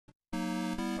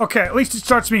Okay, at least it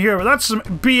starts me here, but that's some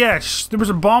BS. There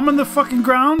was a bomb in the fucking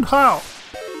ground? How?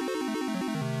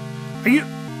 Are you...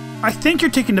 I think you're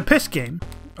taking the piss, game.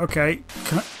 Okay.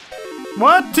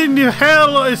 What in the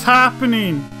hell is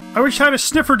happening? I wish I had a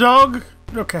sniffer dog.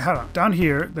 Okay, hold on. Down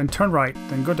here, then turn right,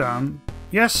 then go down.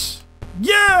 Yes.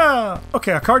 Yeah!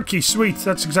 Okay, a card key. Sweet.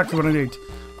 That's exactly what I need.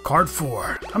 Card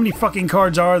 4. How many fucking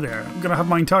cards are there? I'm gonna have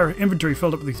my entire inventory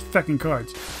filled up with these fucking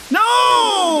cards.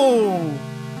 No!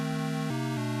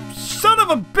 Son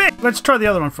of a bitch! Let's try the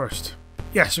other one first.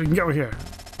 Yes, we can get over here.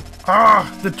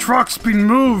 Ah, the truck's been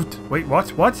moved. Wait,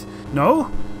 what? What?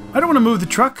 No? I don't want to move the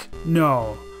truck.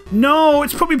 No. No,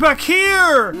 it's put me back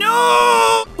here!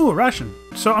 No! Ooh, a ration.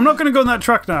 So I'm not gonna go in that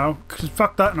truck now, because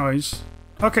fuck that noise.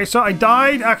 Okay, so I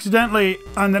died accidentally,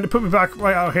 and then it put me back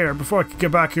right out here before I could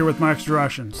get back here with my extra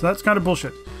ration. So that's kind of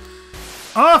bullshit.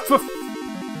 Ah,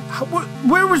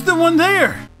 where was the one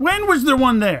there? When was there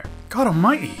one there? God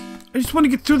almighty. I just want to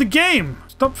get through the game.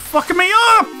 Stop fucking me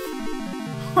up!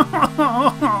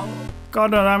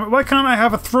 God damn it. Why can't I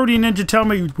have a throaty ninja tell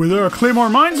me, were there Claymore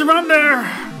mines around there?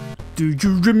 Do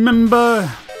you remember?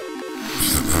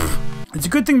 It's a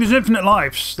good thing there's infinite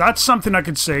lives. That's something I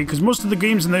could say, because most of the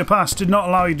games in the past did not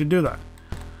allow you to do that.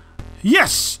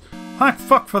 Yes! Thank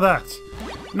fuck for that.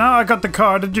 Now I got the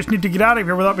card, I just need to get out of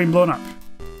here without being blown up.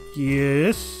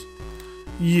 Yes.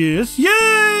 Yes.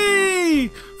 Yay!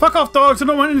 Fuck off, dogs. I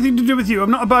don't want anything to do with you.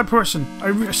 I'm not a bad person.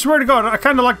 I swear to God, I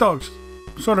kind of like dogs.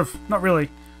 Sort of. Not really.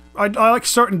 I like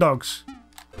certain dogs.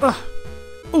 Ugh.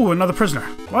 Ooh, another prisoner.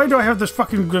 Why do I have this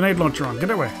fucking grenade launcher on? Get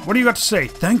away. What do you got to say?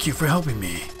 Thank you for helping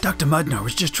me. Dr. Mudnar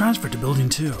was just transferred to Building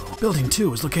 2. Building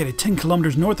 2 is located 10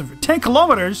 kilometers north of... 10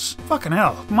 kilometers? Fucking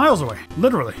hell. Miles away.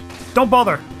 Literally. Don't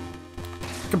bother.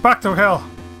 Get back to hell.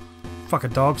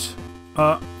 Fucking dogs.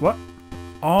 What?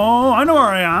 Oh, I know where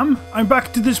I am. I'm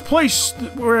back to this place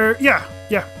where... Yeah,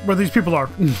 where these people are.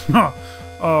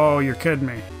 Oh, you're kidding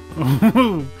me.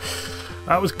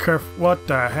 That was careful. What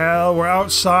the hell? We're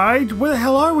outside? Where the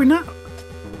hell are we now?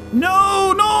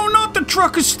 No, not the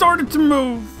truck has started to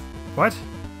move. What?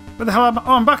 Where the hell am I?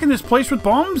 Oh, I'm back in this place with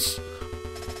bombs?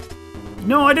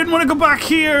 No, I didn't want to go back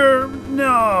here.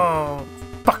 No.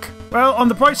 Fuck. Well, on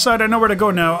the bright side, I know where to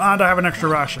go now, and I have an extra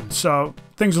ration, so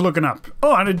things are looking up.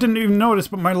 Oh, and I didn't even notice,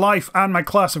 but my life and my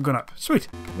class have gone up. Sweet.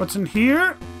 What's in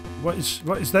here? What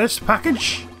is this?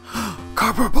 Package?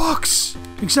 Cardboard box!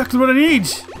 Exactly what I need.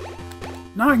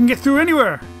 Now I can get through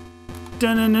anywhere.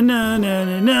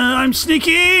 I'm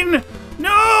sneaking!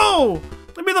 No!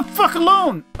 Leave me the fuck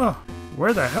alone! Oh,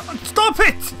 where the hell? Stop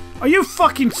it! Are you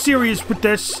fucking serious with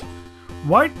this?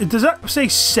 What? Does that say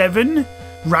 7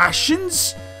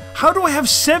 rations? How do I have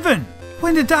 7?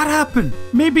 When did that happen?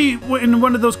 Maybe in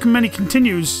one of those many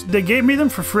continues, they gave me them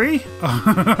for free?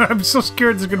 I'm so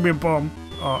scared there's gonna be a bomb.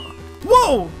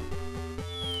 Whoa!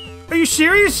 Are you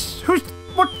serious?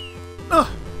 What?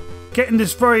 Getting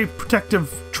this very protective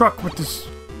truck with this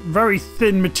very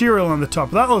thin material on the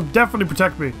top. That'll definitely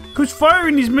protect me. Who's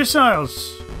firing these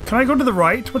missiles? Can I go to the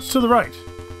right? What's to the right?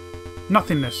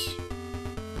 Nothingness.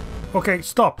 Okay,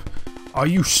 stop. Are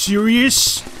you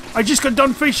serious? I just got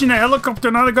done facing a helicopter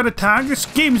and now I got attacked. This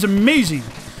game is amazing.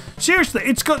 Seriously,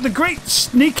 it's got the great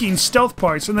sneaking stealth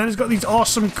parts and then it's got these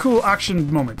awesome, cool action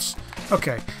moments.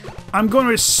 Okay, I'm going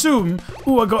to assume...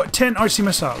 Ooh, I got 10 RC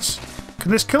missiles.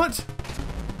 Can this kill it?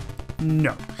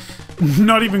 No.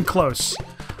 Not even close.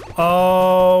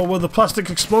 Oh, well, the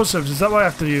plastic explosives. Is that what I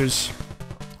have to use?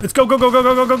 Let's go, go, go, go,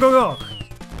 go, go, go, go, go.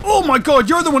 Oh my God,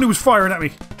 you're the one who was firing at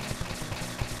me.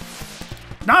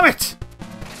 Damn it!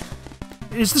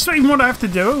 Is this even what I have to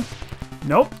do?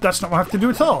 Nope, that's not what I have to do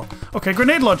at all. Okay,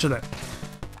 grenade launcher then.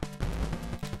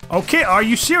 Okay, are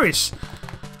you serious?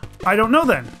 I don't know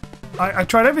then. I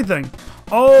tried everything.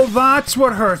 Oh, that's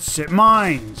what hurts it.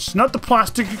 Mines. Not the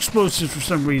plastic explosives for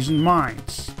some reason.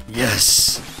 Mines.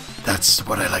 Yes, that's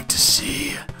what I like to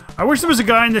see. I wish there was a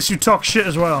guy in this who talks shit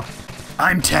as well.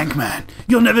 I'm Tank Man.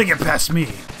 You'll never get past me.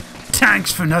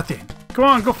 Tanks for nothing. Come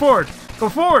on, go forward. Go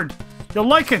forward. You'll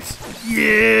like it.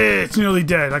 Yeah, it's nearly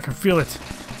dead. I can feel it.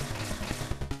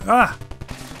 Ah.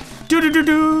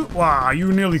 Do-do-do-do. Wow,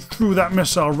 you nearly threw that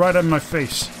missile right in my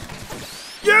face.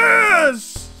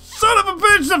 Yes! Son of a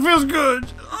bitch, that feels good!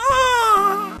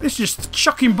 Ah! It's just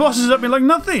chucking bosses at me like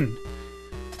nothing.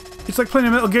 It's like playing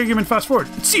a Metal Gear game in fast forward.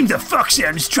 It seems that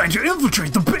Foxam is trying to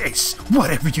infiltrate the base.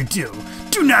 Whatever you do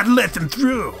not let them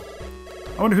through.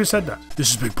 I wonder who said that. This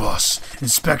is Big Boss.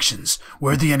 Inspections.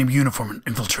 Wear the enemy uniform and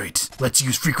infiltrate. Let's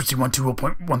use frequency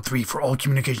 120.13 for all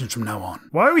communications from now on.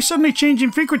 Why are we suddenly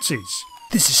changing frequencies?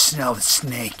 This is Snell the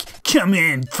Snake. Come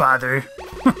in, father.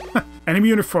 Enemy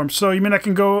uniform. So you mean I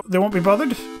can go... They won't be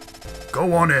bothered?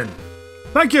 Go on in.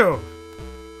 Thank you.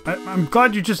 I'm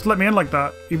glad you just let me in like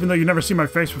that, even though you never seen my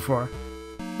face before.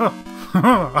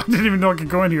 Oh, I didn't even know I could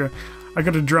go in here. I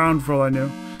could have drowned for all I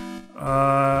knew.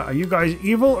 Are you guys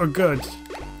evil or good?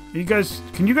 Are you guys...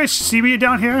 Can you guys see me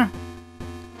down here?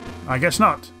 I guess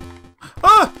not.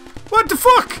 Ah! What the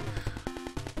fuck?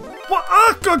 What?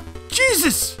 Oh, God,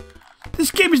 Jesus!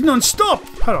 This game is non-stop.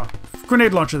 Hold on.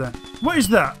 Grenade launcher then. What is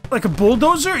that? Like a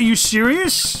bulldozer? Are you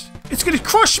serious? It's gonna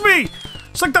crush me!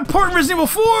 It's like that part in Resident Evil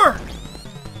 4!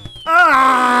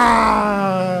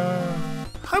 Ah!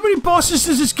 How many bosses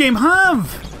does this game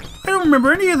have? I don't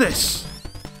remember any of this.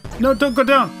 No, don't go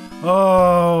down.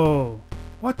 Oh.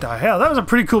 What the hell? That was a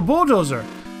pretty cool bulldozer.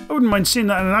 I wouldn't mind seeing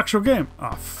that in an actual game.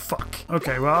 Oh, fuck.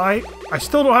 Okay, well, I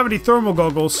still don't have any thermal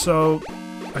goggles, so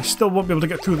I still won't be able to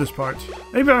get through this part.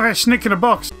 Maybe if I sneak in a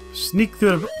box. Sneak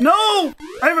through the... No!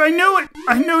 I knew it!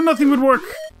 I knew nothing would work.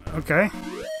 Okay.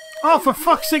 Oh, for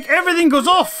fuck's sake, everything goes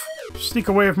off! Sneak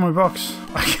away from my box.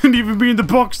 I can't even be in the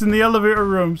box in the elevator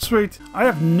room. Sweet. I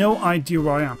have no idea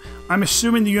where I am. I'm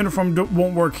assuming the uniform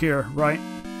won't work here, right?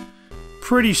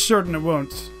 Pretty certain it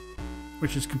won't.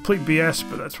 Which is complete BS,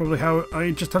 but that's probably how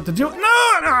I just have to deal with. No!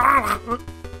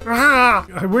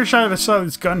 I wish I had a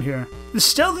silenced gun here. The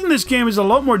stealth in this game is a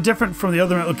lot more different from the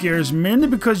other Metal Gears, mainly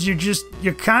because you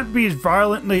can't be as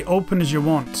violently open as you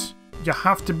want. You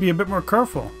have to be a bit more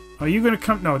careful. Are you gonna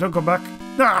come? No, don't go back.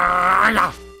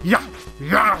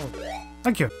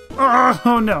 Thank you.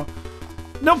 Oh no.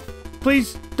 Nope.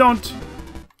 Please don't.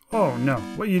 Oh no.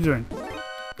 What are you doing?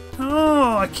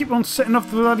 Oh, I keep on setting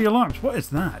off the bloody alarms. What is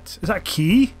that? Is that a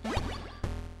key?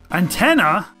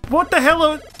 Antenna? What the hell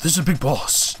are... This is a big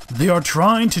boss. They are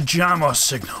trying to jam our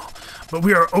signal, but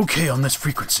we are okay on this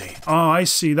frequency. Oh, I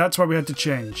see. That's why we had to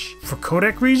change. For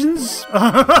codec reasons?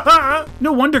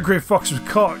 No wonder Grey Fox was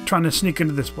caught trying to sneak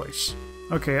into this place.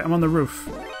 Okay, I'm on the roof.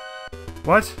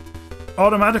 What?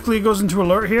 Automatically goes into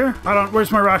alert here? I don't...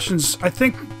 Where's my rations? I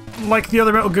think... Like the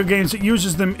other Metal Gear games, it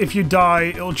uses them. If you die,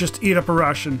 it'll just eat up a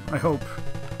ration, I hope.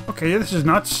 Okay, this is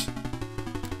nuts.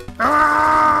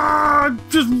 Ah!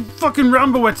 Just fucking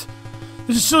Rambo it.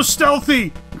 This is so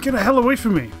stealthy. Get the hell away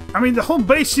from me. I mean, the whole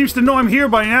base seems to know I'm here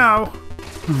by now.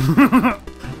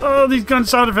 Oh, these gun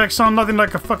sound effects sound nothing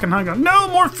like a fucking handgun. No,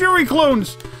 more Fury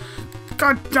clones.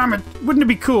 God damn it. Wouldn't it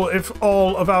be cool if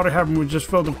all of Outer Heaven was just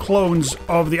filled with clones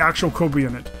of the actual Cobra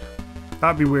unit?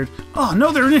 That'd be weird. Oh,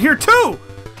 no, they're in here too.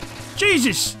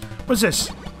 Jesus! What's this?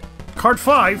 Card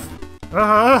 5?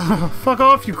 Fuck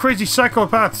off, you crazy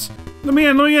psychopaths! Let me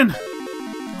in, let me in!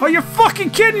 Oh, you're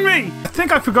fucking kidding me! I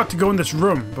think I forgot to go in this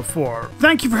room before.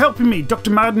 Thank you for helping me.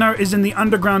 Dr. Madnar is in the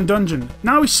underground dungeon.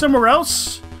 Now he's somewhere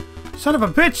else? Son of a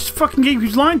bitch, this fucking game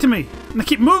keeps lying to me. And I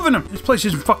keep moving him. This place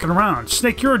isn't fucking around.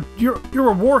 Snake, you're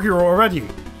a war hero already.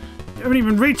 You haven't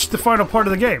even reached the final part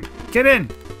of the game. Get in.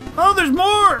 Oh, there's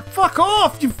more! Fuck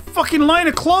off, you fucking line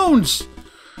of clones!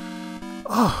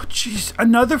 Oh, jeez.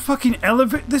 Another fucking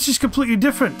elevator? This is completely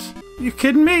different. Are you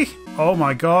kidding me? Oh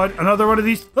my god. Another one of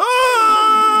these.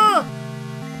 Ah!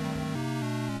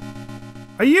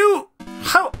 Are you...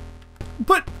 How...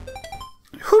 But...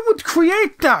 Who would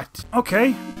create that?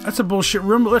 Okay. That's a bullshit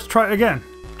room, but let's try it again.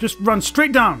 Just run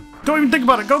straight down. Don't even think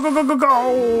about it. Go, go, go, go,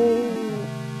 go!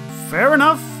 Fair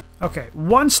enough. Okay.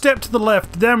 One step to the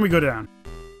left, then we go down.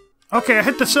 Okay, I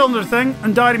hit the cylinder thing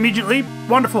and died immediately.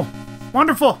 Wonderful.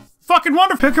 Wonderful. Fucking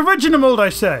wonderful. Pick original mode, I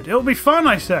said. It'll be fun,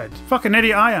 I said. Fucking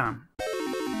idiot I am.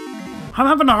 I'm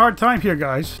having a hard time here,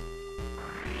 guys.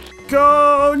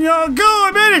 Go! No, go!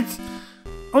 I made it!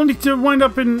 Only to wind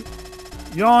up in...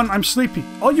 Yawn, I'm sleepy.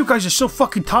 All you guys are so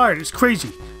fucking tired. It's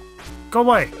crazy. Go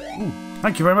away. Ooh,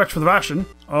 thank you very much for the ration.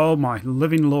 Oh my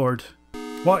living lord.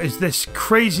 What is this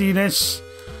craziness?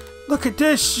 Look at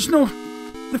this. There's no...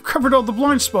 They've covered all the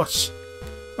blind spots.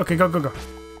 Okay, go, go, go.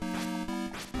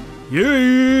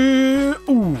 Yeah!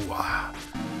 Ooh.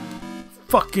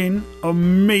 Fucking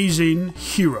amazing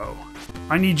hero.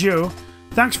 I need you.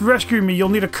 Thanks for rescuing me. You'll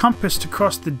need a compass to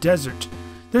cross the desert.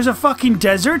 There's a fucking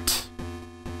desert?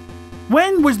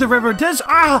 When was the river desert?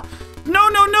 Ah! No,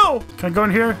 no, no! Can I go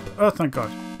in here? Oh, thank God.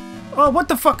 Oh, what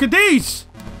the fuck are these?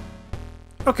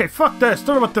 Okay, fuck this.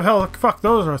 Don't know what the hell fuck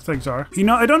those things are. You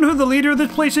know, I don't know who the leader of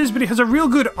this place is, but he has a real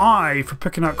good eye for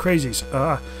picking out crazies.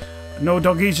 No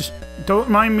doggies. Don't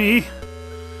mind me.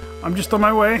 I'm just on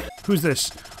my way. Who's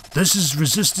this? This is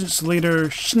Resistance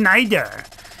Leader Schneider.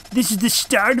 This is the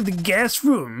start of the gas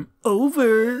room.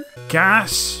 Over.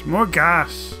 Gas. More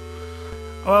gas.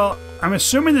 Well, I'm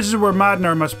assuming this is where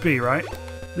Madnar must be, right?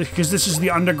 Because this is the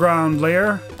underground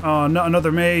lair. Oh, no,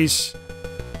 another maze.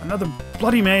 Another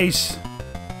bloody maze.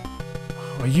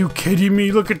 Are you kidding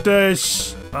me? Look at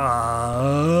this.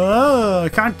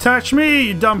 Can't touch me,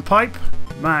 you dumb pipe.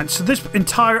 Man, so this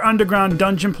entire underground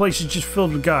dungeon place is just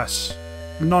filled with gas.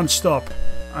 Non-stop.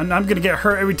 And I'm gonna get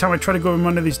hurt every time I try to go in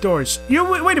one of these doors. You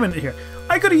wait a minute here.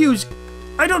 I gotta use...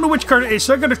 I don't know which card it is,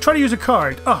 so I gotta try to use a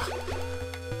card. Ugh.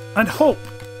 And hope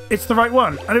it's the right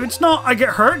one. And if it's not, I get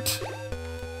hurt?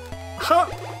 Huh?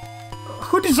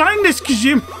 Who designed this,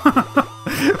 Kojima?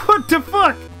 What the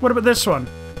fuck? What about this one?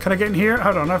 Can I get in here?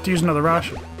 Hold on, I have to use another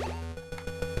ration.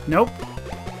 Nope.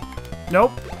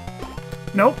 Nope.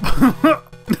 Nope.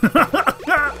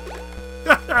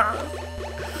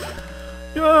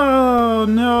 Oh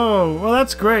no! Well,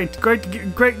 that's great.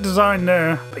 Great design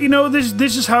there. You know,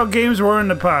 this is how games were in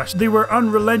the past. They were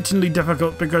unrelentingly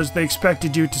difficult because they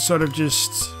expected you to sort of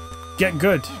just get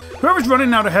good. Whoever's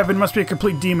running out of heaven must be a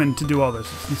complete demon to do all this.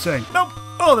 It's insane. Nope.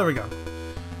 Oh, there we go.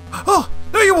 Oh,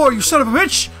 there you are, you son of a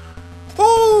bitch!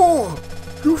 Oh,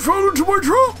 you fell into my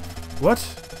trap. What?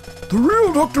 The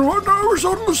real Dr. Wagner is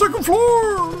on the second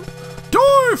floor.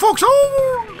 Die,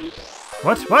 foxhound!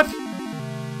 What?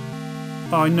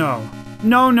 Oh no.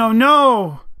 No!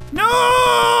 No!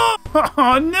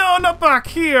 Oh no, not back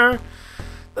here!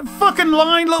 The fucking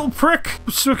lying little prick! I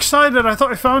was so excited, I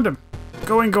thought I found him.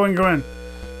 Go in. Can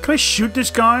I shoot this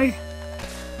guy?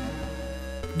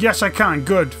 Yes, I can.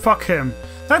 Good. Fuck him.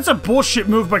 That's a bullshit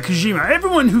move by Kojima.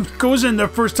 Everyone who goes in their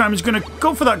first time is gonna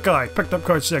go for that guy. Picked up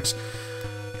card 6.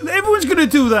 Everyone's gonna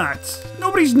do that.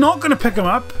 Nobody's not gonna pick him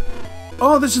up.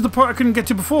 Oh, this is the part I couldn't get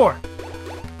to before.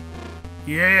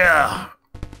 Yeah.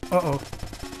 Uh-oh.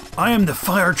 I am the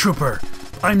fire trooper.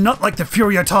 I'm not like the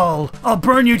Fury at all. I'll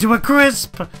burn you to a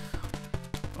crisp.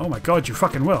 Oh my god, you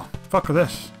fucking will. Fuck with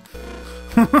this.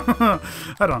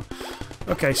 Hold on.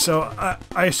 Okay, so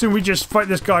I assume we just fight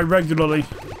this guy regularly.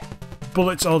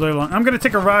 Bullets all day long. I'm gonna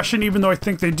take a ration even though I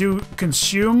think they do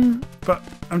consume, but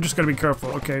I'm just gonna be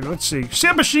careful. Okay, let's see. See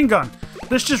a machine gun.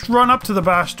 Let's just run up to the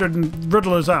bastard and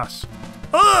riddle his ass.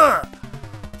 Ugh!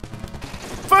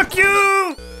 Fuck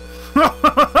you!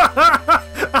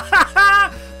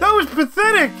 That was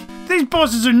pathetic! These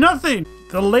bosses are nothing!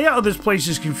 The layout of this place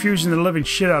is confusing the living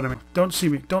shit out of me. Don't see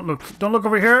me. Don't look. Don't look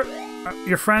over here.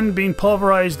 Your friend being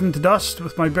pulverized into dust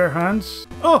with my bare hands.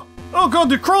 Oh! Oh god,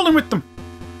 they're crawling with them!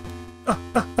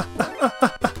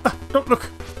 Don't look.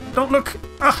 Don't look.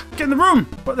 Ah, get in the room!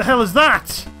 What the hell is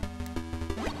that?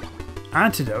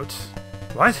 Antidote?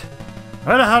 What?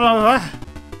 Where the hell am I?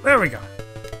 There we go.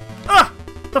 Ah!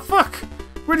 The fuck?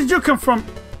 Where did you come from?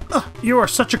 You are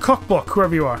such a cockblock,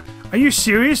 whoever you are. Are you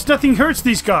serious? Nothing hurts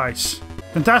these guys.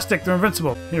 Fantastic, they're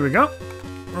invincible. Here we go.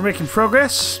 We're making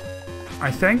progress. I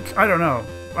think. I don't know.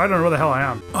 I don't know where the hell I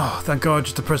am. Oh, thank God,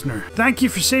 just a prisoner. Thank you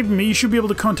for saving me. You should be able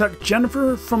to contact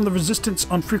Jennifer from the Resistance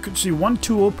on frequency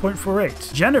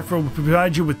 120.48. Jennifer will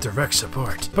provide you with direct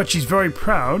support. But she's very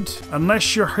proud.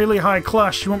 Unless you're really high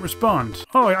class, she won't respond.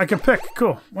 Oh, I can pick.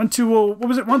 Cool. 120... What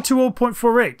was it?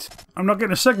 120.48. I'm not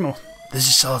getting a signal. This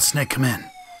is Solid Snake. Come in.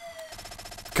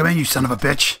 Come in, you son of a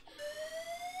bitch.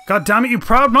 God damn it, you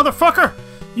proud motherfucker!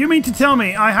 You mean to tell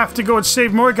me I have to go and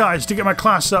save more guys to get my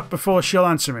class up before she'll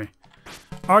answer me?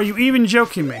 Are you even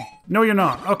joking me? No, you're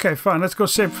not. Okay, fine. Let's go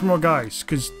save for more guys.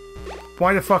 Because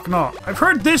why the fuck not? I've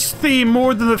heard this theme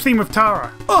more than the theme of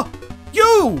Tara. Oh!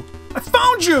 You! I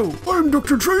found you! I'm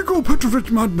Dr. Drago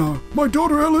Petrovich Madna. My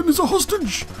daughter Ellen is a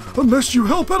hostage. Unless you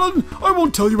help Ellen, I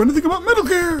won't tell you anything about Metal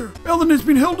Gear. Ellen has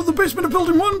been held in the basement of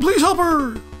Building 1. Please help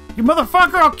her. You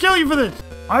motherfucker, I'll kill you for this.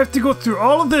 I have to go through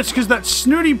all of this because that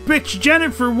snooty bitch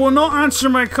Jennifer will not answer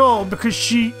my call because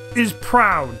she is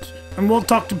proud and won't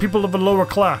talk to people of a lower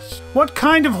class. What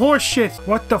kind of horse shit?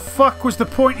 What the fuck was the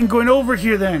point in going over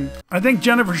here then? I think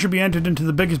Jennifer should be entered into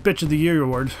the biggest bitch of the year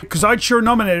award because I'd sure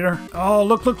nominate her. Oh,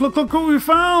 look what we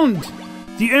found.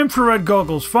 The infrared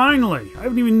goggles, finally. I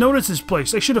haven't even noticed this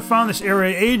place. I should have found this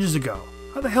area ages ago.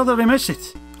 How the hell did I miss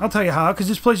it? I'll tell you how, because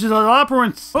this place is a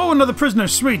labyrinth. Oh, another prisoner.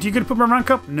 Sweet. You gonna put my rank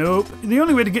up? Nope. The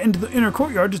only way to get into the inner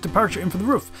courtyard is to parachute in from the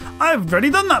roof. I've already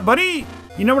done that, buddy.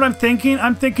 You know what I'm thinking?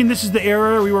 I'm thinking this is the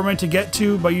area we were meant to get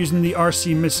to by using the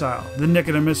RC missile, the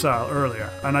Nikita missile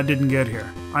earlier, and I didn't get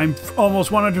here. I'm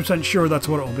almost 100% sure that's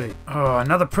what it'll be. Oh,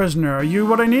 another prisoner. Are you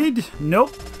what I need?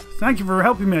 Nope. Thank you for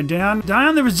helping me, Diane.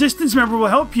 Diane, the Resistance member, will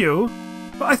help you.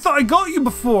 But I thought I got you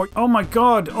before. Oh my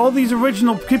god, all these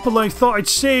original people I thought I'd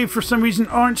save for some reason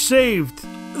aren't saved.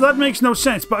 That makes no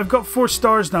sense, but I've got 4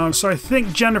 stars now, so I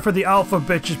think Jennifer the alpha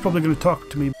bitch is probably going to talk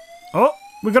to me. Oh,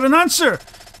 we got an answer.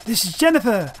 This is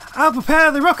Jennifer. I'll prepare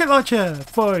the rocket launcher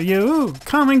for you.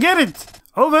 Come and get it.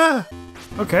 Over.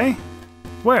 Okay.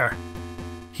 Where?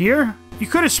 Here? You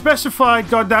could have specified,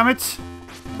 goddammit.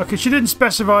 Okay, she didn't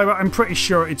specify, but I'm pretty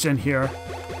sure it's in here.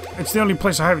 It's the only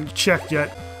place I haven't checked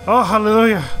yet. Oh,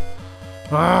 hallelujah.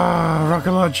 Ah,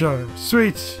 rocket launcher.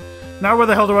 Sweet. Now where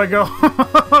the hell do I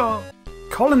go?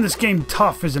 Calling this game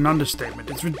tough is an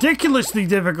understatement. It's ridiculously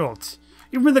difficult.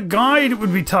 Even with a guide, it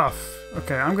would be tough.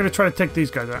 Okay, I'm gonna try to take these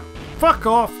guys out. Fuck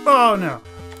off! Oh no!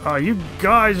 Oh, you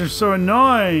guys are so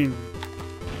annoying.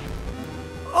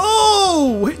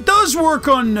 Oh, it does work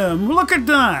on them. Look at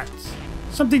that.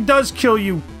 Something does kill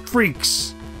you,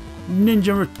 freaks.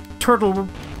 Ninja Turtle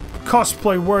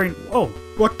cosplay wearing. Oh,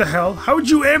 what the hell? How would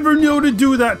you ever know to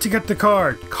do that to get the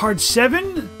card? Card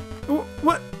 7?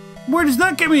 What? Where does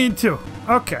that get me into?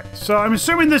 Okay, so I'm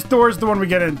assuming this door is the one we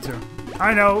get into.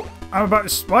 I know. I'm about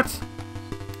to. What?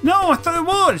 No, I thought it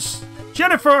was.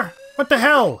 Jennifer, what the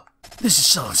hell? This is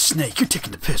Solid Snake. You're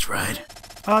taking the piss, right?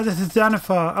 This is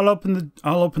Jennifer. I'll open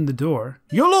the door.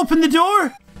 You'll open the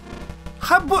door?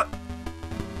 How what?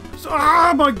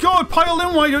 Oh my god, pile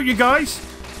in, why don't you guys?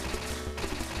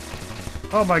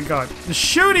 Oh my god. The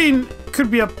shooting could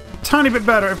be a tiny bit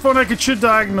better if only I could shoot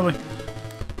diagonally.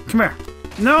 Come here.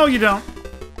 No, you don't.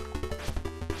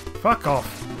 Fuck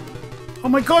off. Oh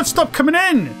my god, stop coming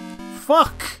in!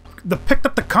 Fuck. They picked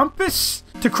up the compass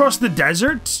to cross the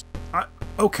desert?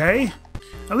 Okay.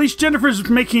 At least Jennifer's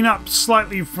making up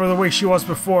slightly for the way she was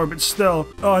before, but still.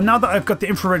 Oh, now that I've got the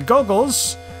infrared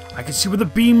goggles, I can see where the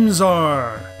beams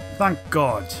are. Thank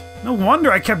God. No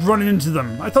wonder I kept running into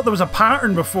them. I thought there was a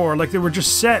pattern before, like they were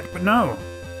just set, but no.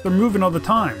 They're moving all the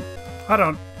time.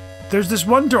 There's this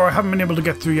one door I haven't been able to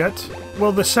get through yet.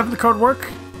 Will the 7th card work?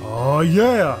 Oh,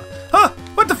 yeah. Ah!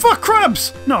 What the fuck,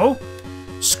 crabs? No.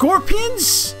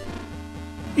 Scorpions?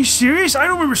 Are you serious? I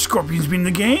don't remember scorpions being in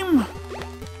the game.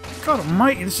 God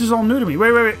almighty, this is all new to me.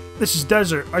 Wait. This is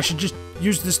desert. I should just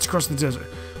use this to cross the desert.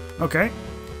 Okay.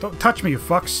 Don't touch me, you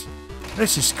fucks.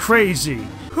 This is crazy.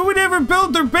 Who would ever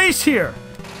build their base here?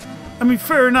 I mean,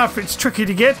 fair enough, it's tricky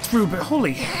to get through, but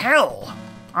holy hell.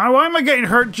 Why am I getting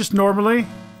hurt just normally?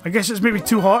 I guess it's maybe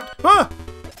too hot. Ah!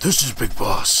 This is Big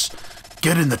Boss.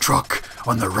 Get in the truck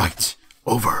on the right.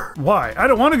 Over. Why? I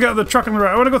don't want to get in the truck on the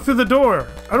right. I want to go through the door.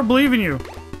 I don't believe in you.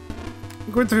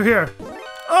 I'm going through here.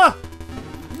 Ah!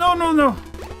 No.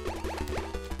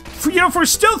 For a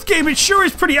stealth game, it sure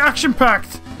is pretty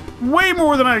action-packed. Way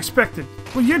more than I expected.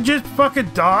 Will you just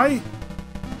fucking die?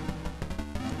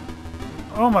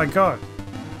 Oh my god.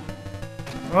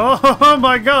 Oh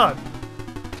my god.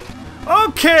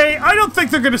 Okay, I don't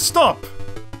think they're gonna stop.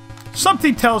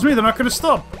 Something tells me they're not gonna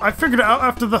stop. I figured it out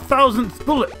after the 1000th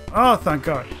bullet. Oh, thank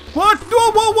god. What?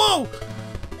 Whoa!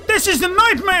 This is a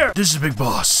nightmare! This is Big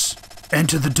Boss.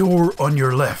 Enter the door on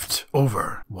your left.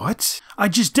 Over. What? I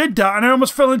just did that and I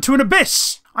almost fell into an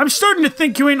abyss. I'm starting to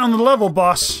think you ain't on the level,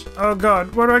 boss. Oh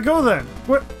god, where do I go then?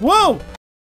 What? Whoa!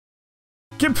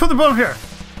 Put the bomb here.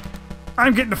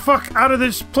 I'm getting the fuck out of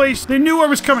this place. They knew I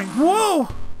was coming. Whoa!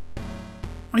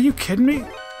 Are you kidding me?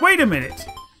 Wait a minute.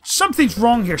 Something's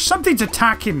wrong here. Something's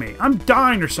attacking me. I'm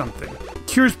dying or something.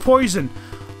 Cures poison.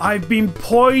 I've been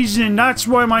poisoned. That's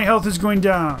why my health is going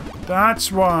down.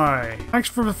 That's why. Thanks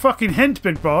for the fucking hint,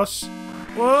 Big Boss.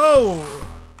 Whoa!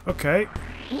 Okay.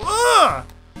 Whoa!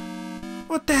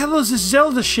 What the hell is this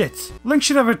Zelda shit? Link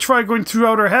should have a try going through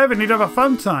outer heaven. He'd have a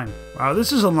fun time. Wow,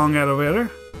 this is a long elevator.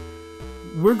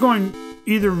 We're going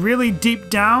either really deep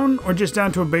down or just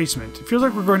down to a basement. It feels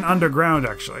like we're going underground,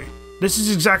 actually. This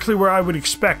is exactly where I would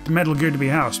expect Metal Gear to be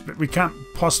housed, but we can't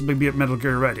possibly be at Metal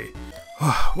Gear ready.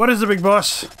 What is it, Big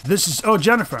Boss? This is... Oh,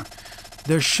 Jennifer.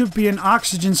 There should be an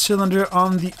oxygen cylinder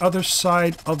on the other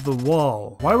side of the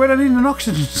wall. Why would I need an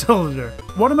oxygen cylinder?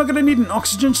 What am I going to need an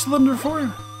oxygen cylinder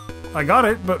for? I got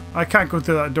it, but I can't go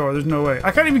through that door. There's no way. I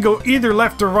can't even go either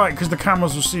left or right because the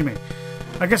cameras will see me.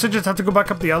 I guess I just have to go back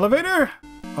up the elevator?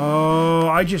 Oh,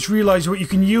 I just realized what you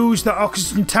can use the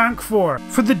oxygen tank for.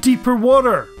 For the deeper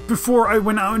water. Before I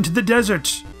went out into the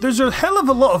desert. There's a hell of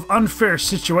a lot of unfair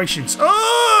situations.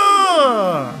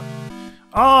 Oh!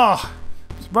 Oh!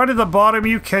 Right at the bottom, are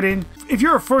you kidding? If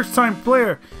you're a first-time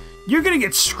player, you're gonna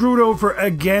get screwed over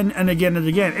again and again and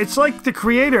again. It's like the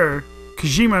creator,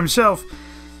 Kojima himself,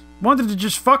 wanted to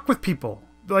just fuck with people.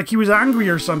 Like he was angry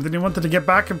or something and wanted to get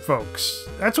back at folks.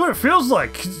 That's what it feels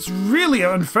like. It's really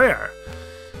unfair.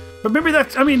 But maybe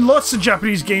that's... I mean, lots of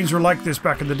Japanese games were like this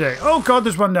back in the day. Oh god,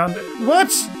 there's one down there.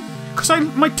 What? Because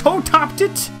my toe tapped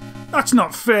it? That's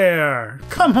not fair.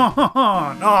 Come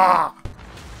on. Ah.